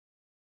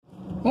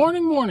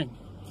Morning, morning.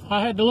 I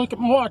had to look at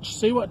my watch to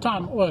see what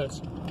time it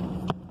was.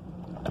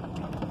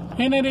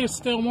 And it is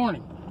still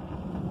morning.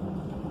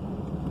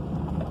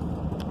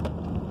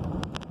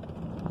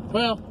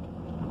 Well,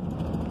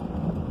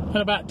 in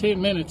about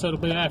 10 minutes it'll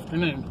be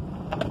afternoon.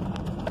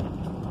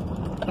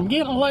 I'm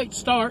getting a late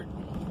start,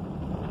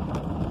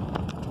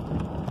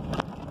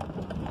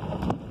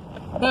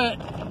 but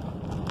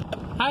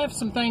I have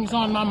some things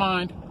on my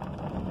mind.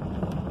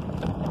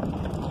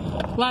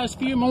 Last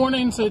few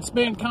mornings it's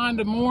been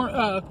kind of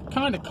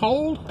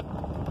cold.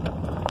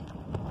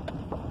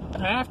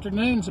 The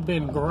afternoons have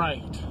been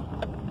great.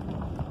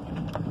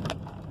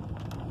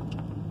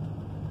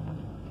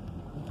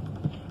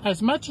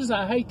 As much as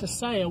I hate to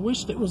say, I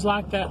wished it was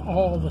like that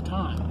all the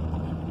time.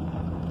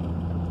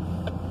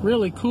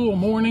 Really cool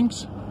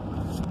mornings,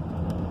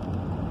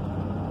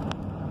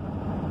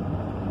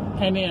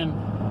 and then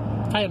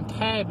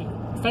fantastic,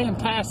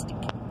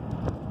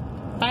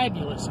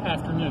 fabulous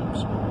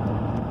afternoons.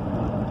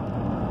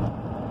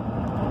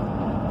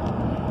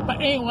 But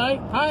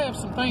anyway, I have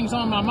some things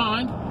on my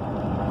mind,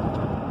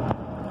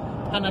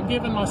 and I'm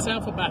giving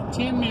myself about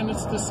 10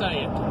 minutes to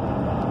say it.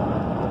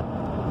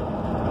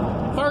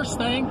 First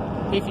thing,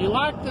 if you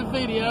like the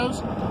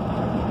videos,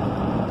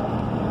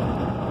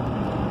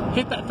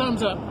 hit that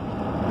thumbs up,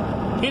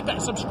 hit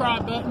that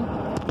subscribe button,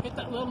 hit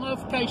that little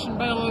notification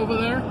bell over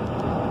there,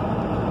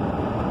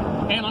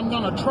 and I'm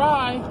going to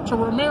try to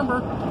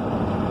remember.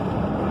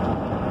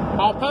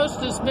 I'll post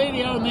this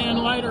video and then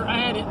later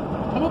add it.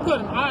 I'm going to put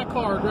an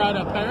iCard right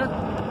up there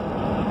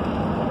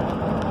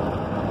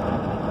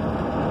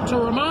to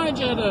remind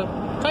you to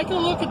take a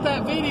look at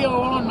that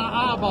video on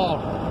my eyeball.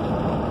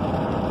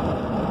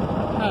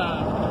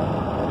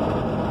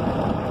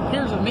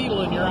 Here's a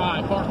needle in your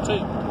eye, part 2.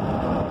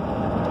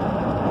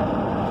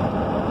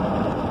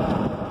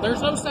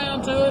 There's no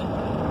sound to it.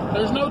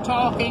 There's no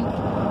talking.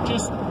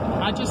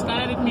 I just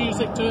added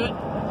music to it.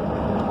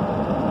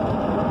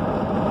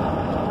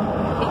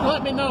 But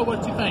let me know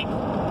what you think.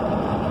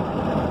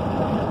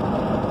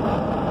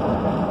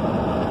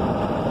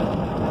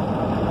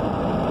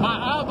 My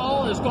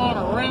eyeball has gone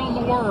around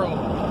the world,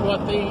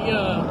 what the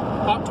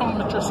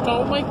optometrist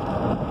told me.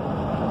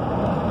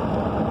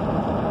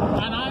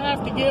 And I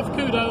have to give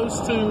kudos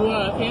to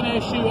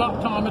NSU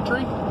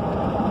Optometry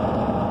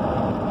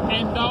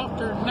and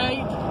Dr.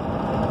 Nate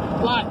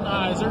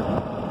Lightnizer.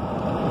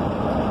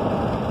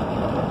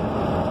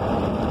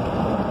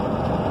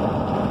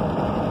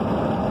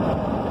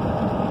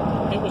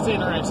 It was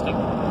interesting.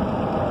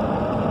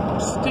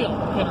 Still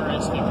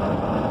interesting.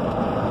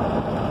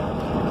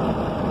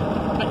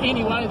 But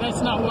anyway,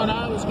 that's not what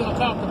I was going to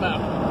talk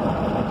about.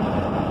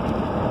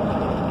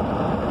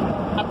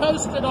 I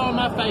posted on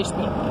my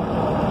Facebook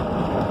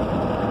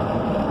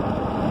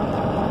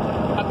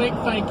a big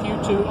thank you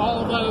to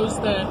all those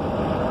that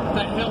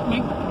helped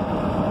me.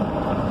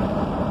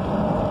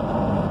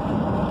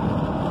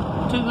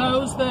 To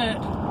those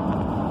that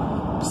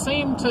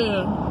seem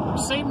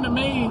to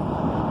me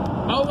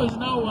always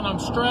know when I'm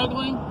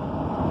struggling.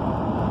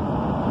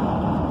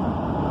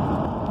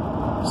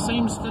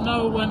 Seems to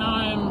know when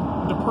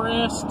I'm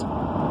depressed.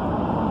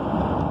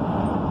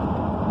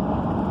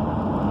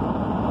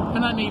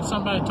 And I need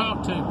somebody to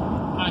talk to.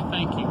 I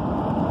thank you.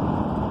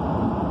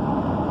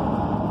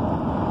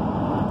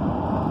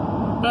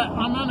 But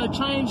I'm going to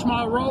change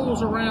my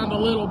roles around a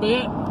little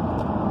bit.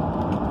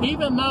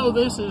 Even though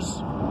this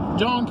is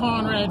John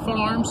Conrad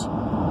Farms,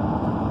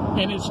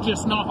 and it's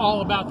just not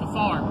all about the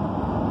farm.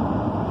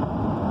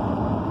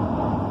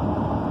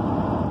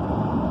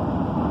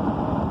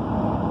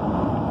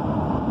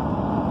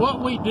 What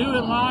we do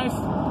in life,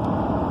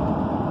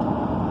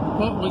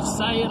 what we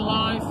say in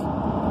life,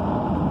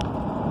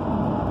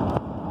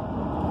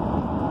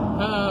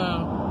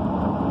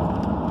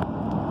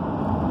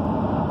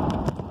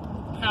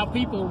 how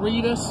people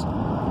read us,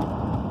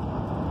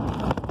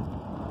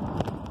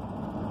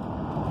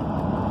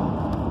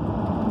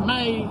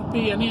 may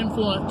be an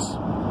influence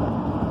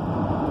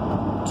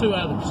to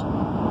others.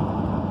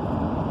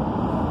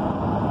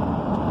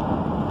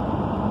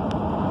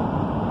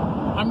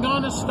 I'm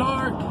going to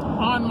start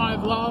on my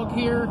vlog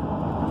here.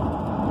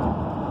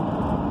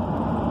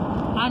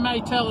 I may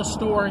tell a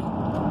story.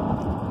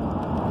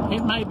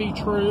 It may be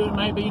true, it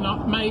may be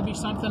not, maybe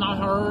something I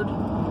heard,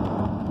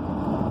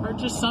 or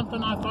just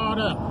something I thought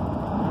up.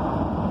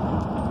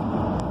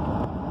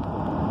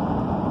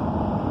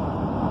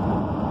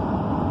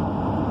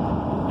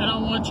 And I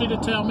want you to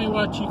tell me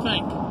what you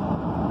think.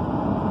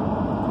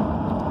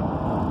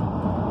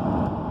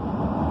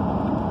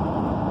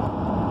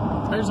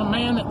 There's a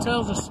man that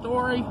tells a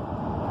story.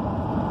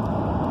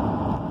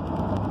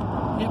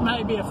 It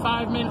may be a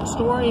 5-minute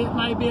story, it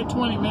may be a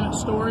 20-minute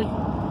story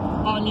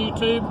on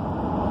YouTube.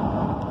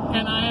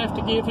 And I have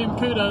to give him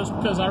kudos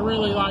because I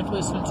really like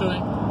listening to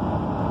him.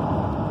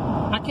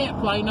 I can't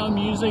play no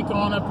music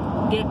on a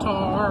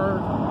guitar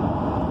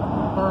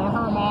or a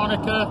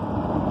harmonica.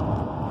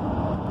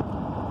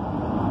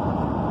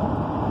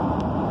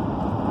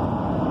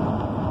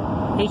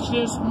 It's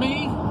just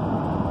me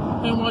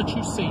and what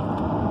you see.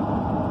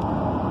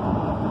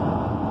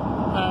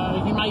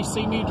 You may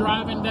see me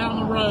driving down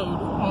the road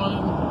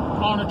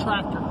on a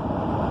tractor.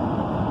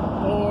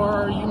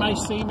 Or you may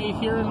see me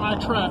here in my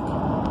truck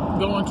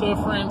going to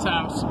a friend's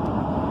house.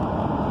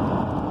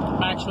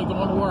 I'm actually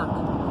going to work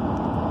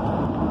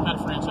at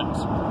a friend's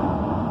house.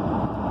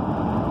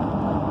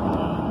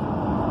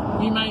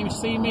 You may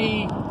see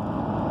me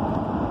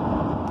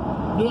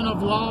doing a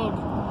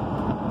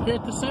vlog here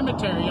at the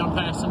cemetery I'm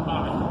passing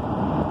by.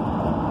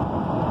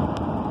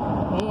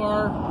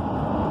 Or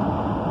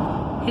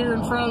here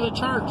in front of the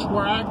church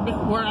where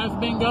I've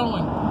been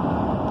going.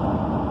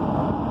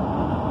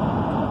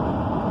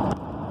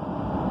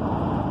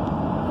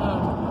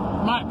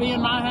 Might be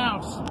in my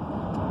house.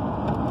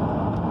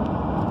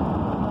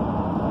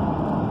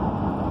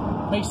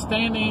 Me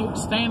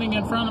standing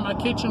in front of my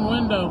kitchen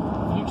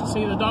window. You can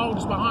see the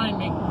dogs behind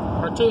me,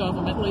 or two of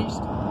them at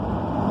least.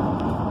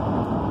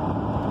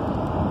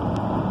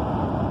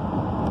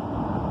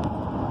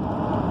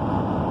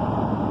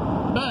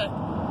 But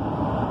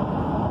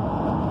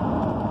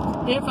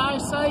if I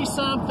say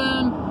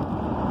something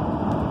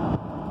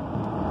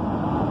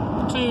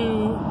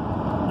to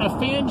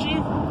offend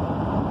you,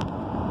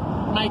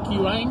 make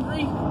you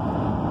angry,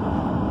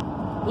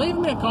 leave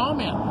me a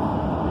comment.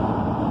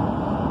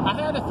 I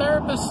had a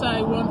therapist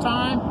say one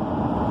time,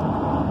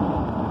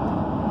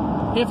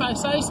 if I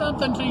say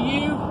something to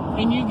you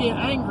and you get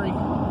angry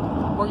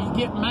or you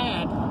get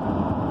mad,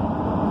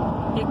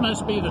 it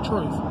must be the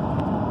truth.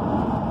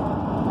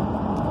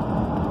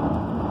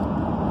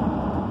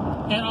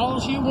 And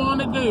all you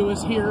want to do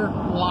is hear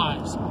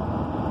lies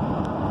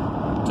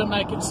to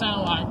make it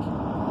sound like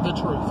the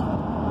truth.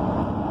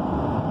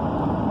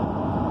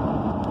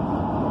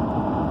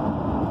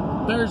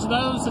 There's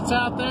those that's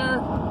out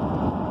there,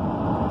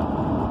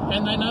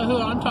 and they know who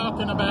I'm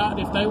talking about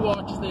if they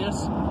watch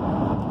this,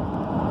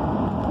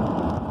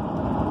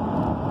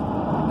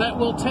 that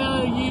will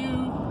tell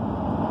you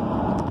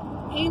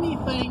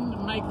anything to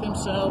make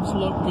themselves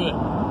look good.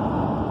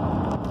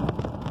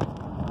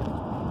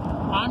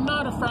 I'm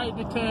not afraid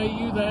to tell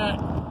you that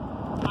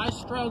I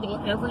struggle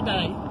every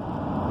day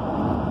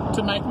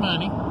to make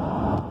money.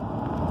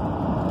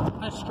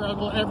 I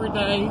struggle every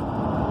day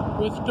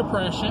with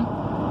depression.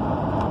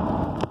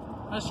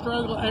 I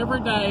struggle every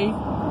day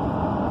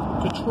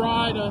to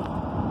try to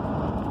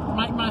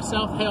make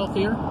myself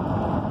healthier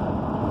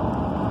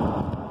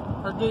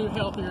or do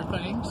healthier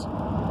things.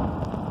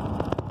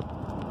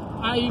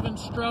 I even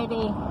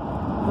struggle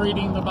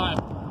reading the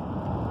Bible.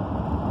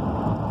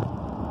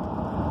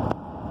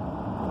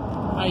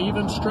 I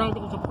even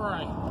struggle to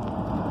pray.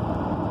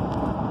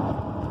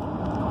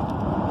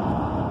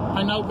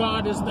 I know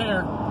God is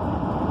there.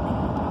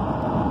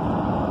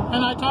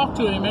 And I talk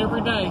to Him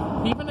every day.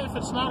 Even if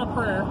it's not a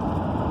prayer,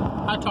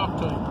 I talk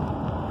to Him.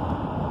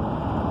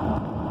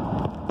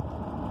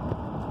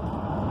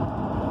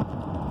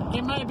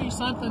 It may be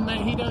something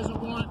that He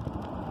doesn't want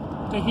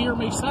to hear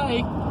me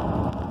say,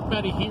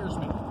 but He hears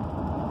me.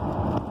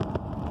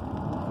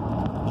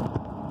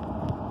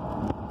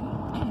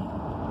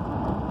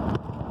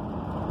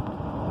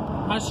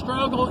 I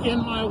struggle in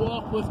my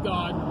walk with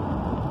God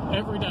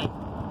every day.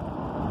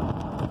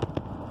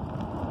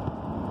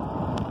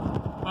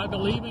 I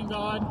believe in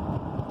God.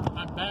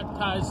 I'm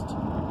baptized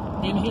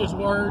in His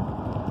Word.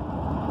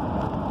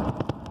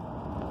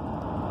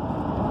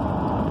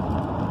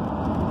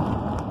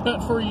 But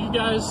for you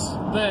guys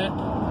that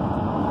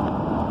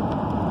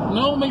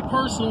know me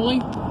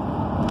personally,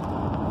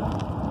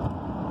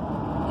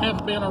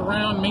 have been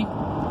around me,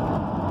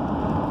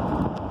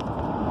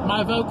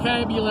 my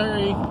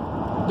vocabulary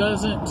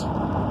doesn't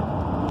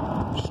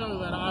show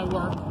that I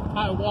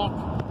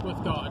walk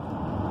with God.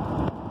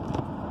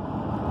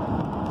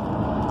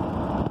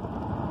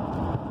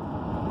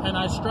 And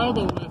I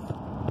struggle with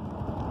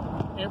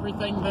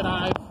everything that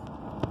I've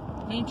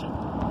mentioned.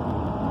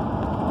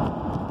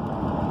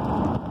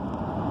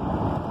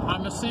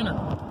 I'm a sinner.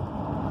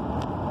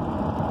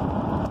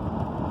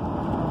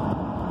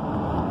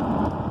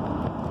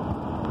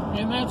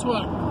 And that's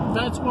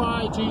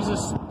why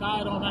Jesus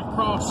died on that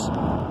cross.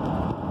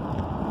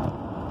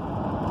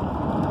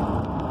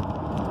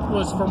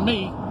 Was for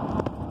me,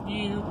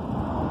 you,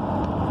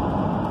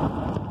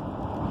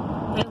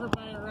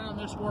 everybody around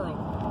this world.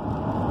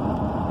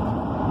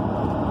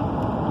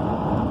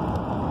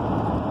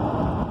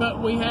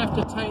 But we have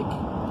to take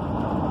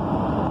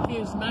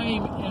His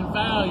name and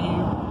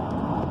value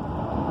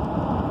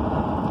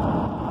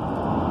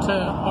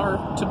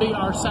to be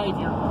our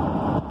Savior.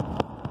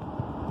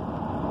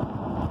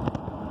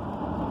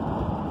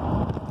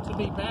 To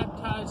be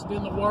baptized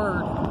in the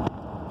Word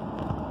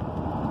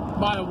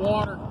by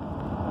water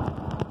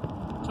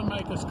to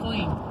make us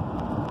clean.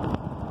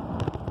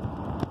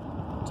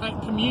 Take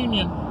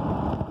communion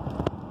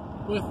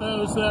with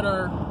those that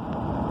are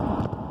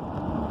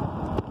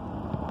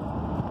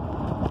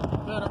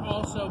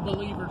also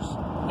believers,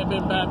 have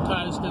been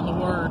baptized in the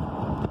Word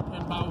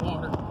and by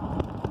water.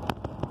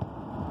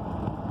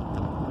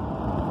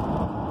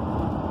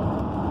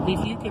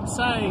 If you can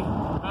say,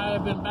 I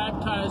have been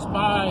baptized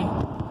by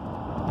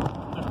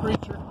a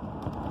preacher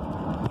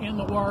in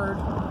the Word,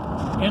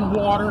 in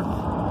water,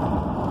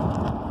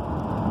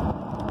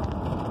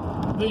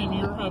 then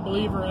you're a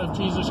believer of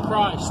Jesus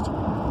Christ.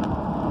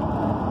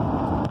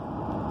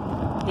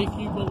 If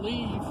you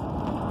believe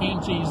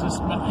in Jesus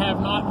but have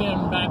not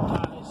been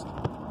baptized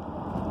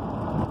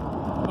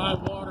by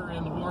water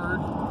and the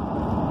Word,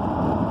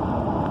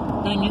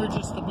 then you're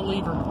just a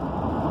believer.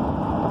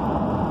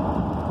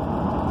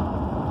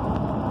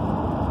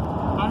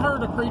 I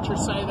heard a preacher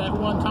say that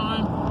one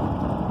time.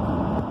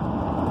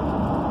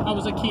 I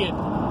was a kid.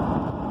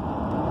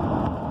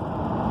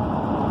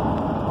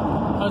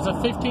 I was a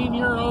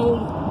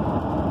 15-year-old,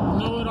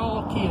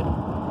 know-it-all kid.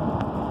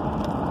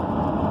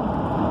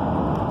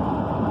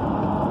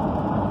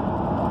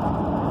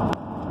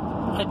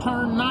 I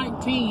turned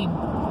 19.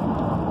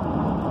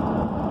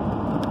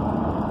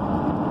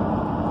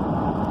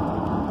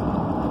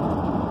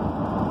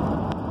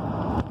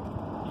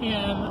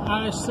 And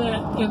I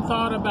sat and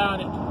thought about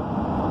it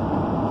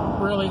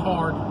really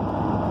hard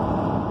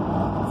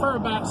for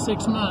about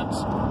 6 months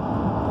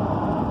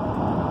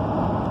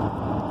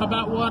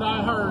about what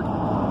I heard.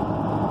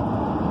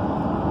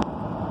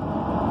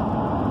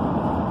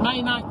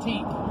 May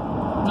 19th,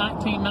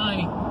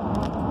 1990,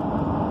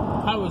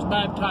 I was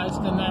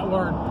baptized in that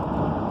Word.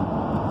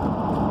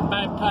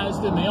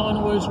 Baptized in the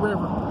Illinois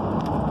River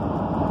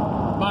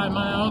by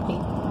my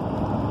uncle,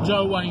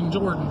 Joe Wayne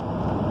Jordan,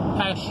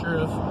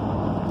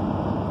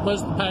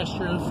 was the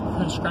pastor of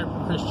Kirkpatrick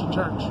Christian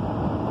Church.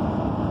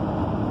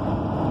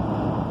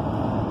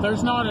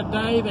 There's not a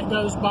day that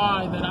goes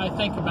by that I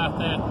think about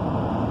that.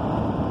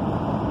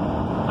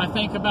 I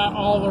think about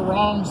all the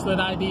wrongs that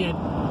I did.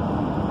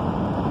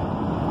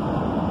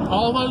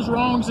 All those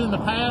wrongs in the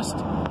past,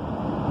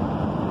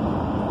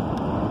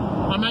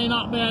 I may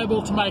not be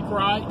able to make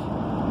right,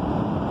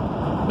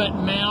 but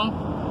now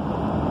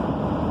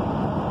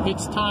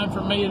it's time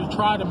for me to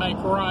try to make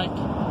right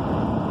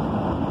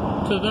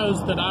to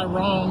those that I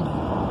wronged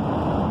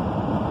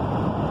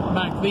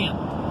back then.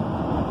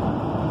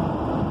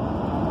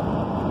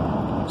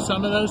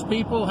 Some of those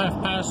people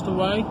have passed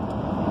away.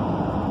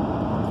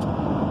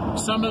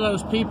 Some of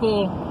those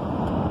people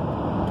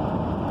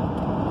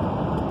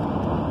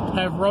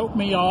have wrote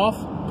me off.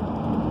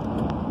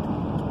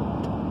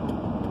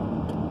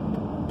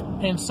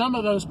 And some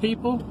of those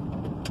people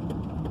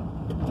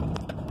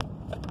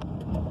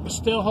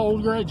still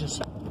hold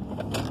grudges.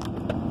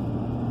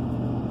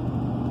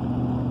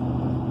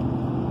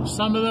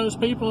 Some of those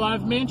people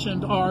I've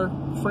mentioned are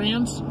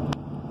friends,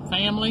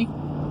 family,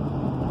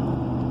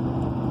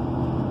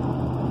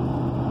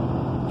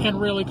 and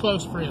really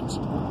close friends.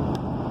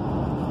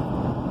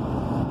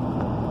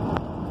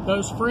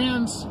 Those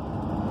friends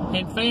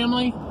and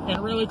family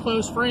and really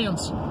close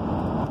friends,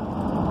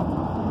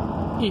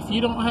 if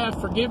you don't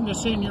have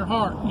forgiveness in your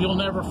heart, you'll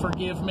never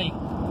forgive me.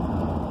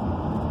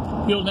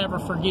 You'll never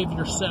forgive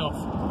yourself.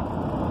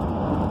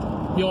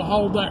 You'll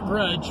hold that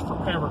grudge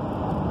forever.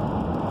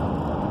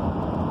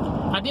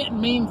 I didn't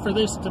mean for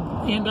this to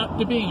end up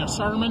to being a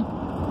sermon,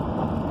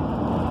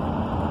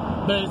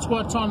 but it's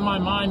what's on my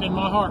mind and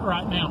my heart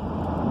right now.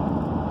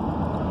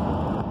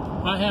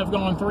 I have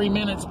gone 3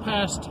 minutes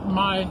past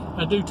my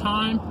due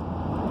time.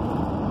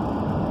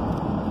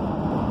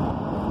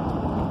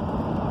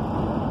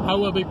 I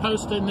will be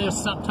posting this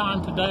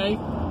sometime today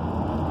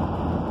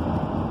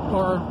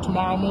or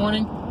tomorrow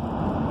morning.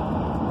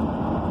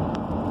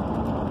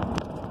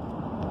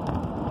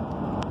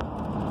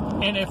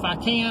 And if I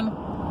can,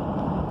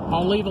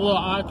 I'll leave a little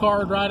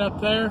iCard right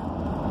up there,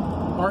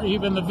 or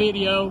even the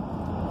video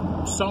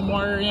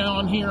somewhere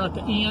on here at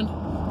the end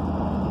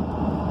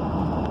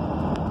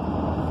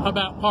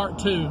about part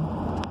 2.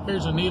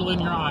 Here's a needle in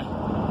your eye.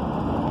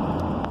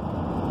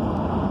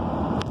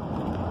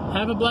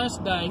 Have a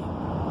blessed day,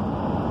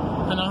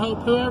 and I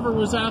hope whoever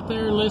was out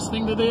there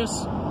listening to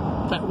this,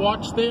 that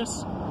watched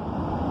this,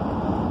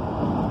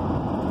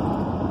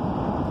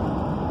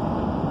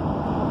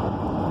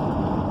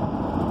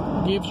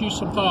 gives you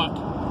some thought,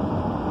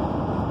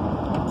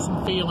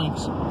 some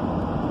feelings.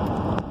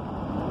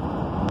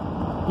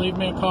 Leave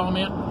me a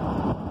comment,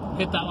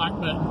 hit that like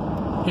button,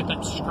 hit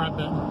that subscribe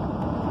button,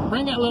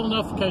 ring that little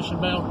notification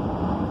bell,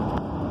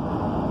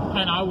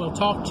 and I will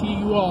talk to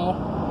you all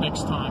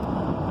next time.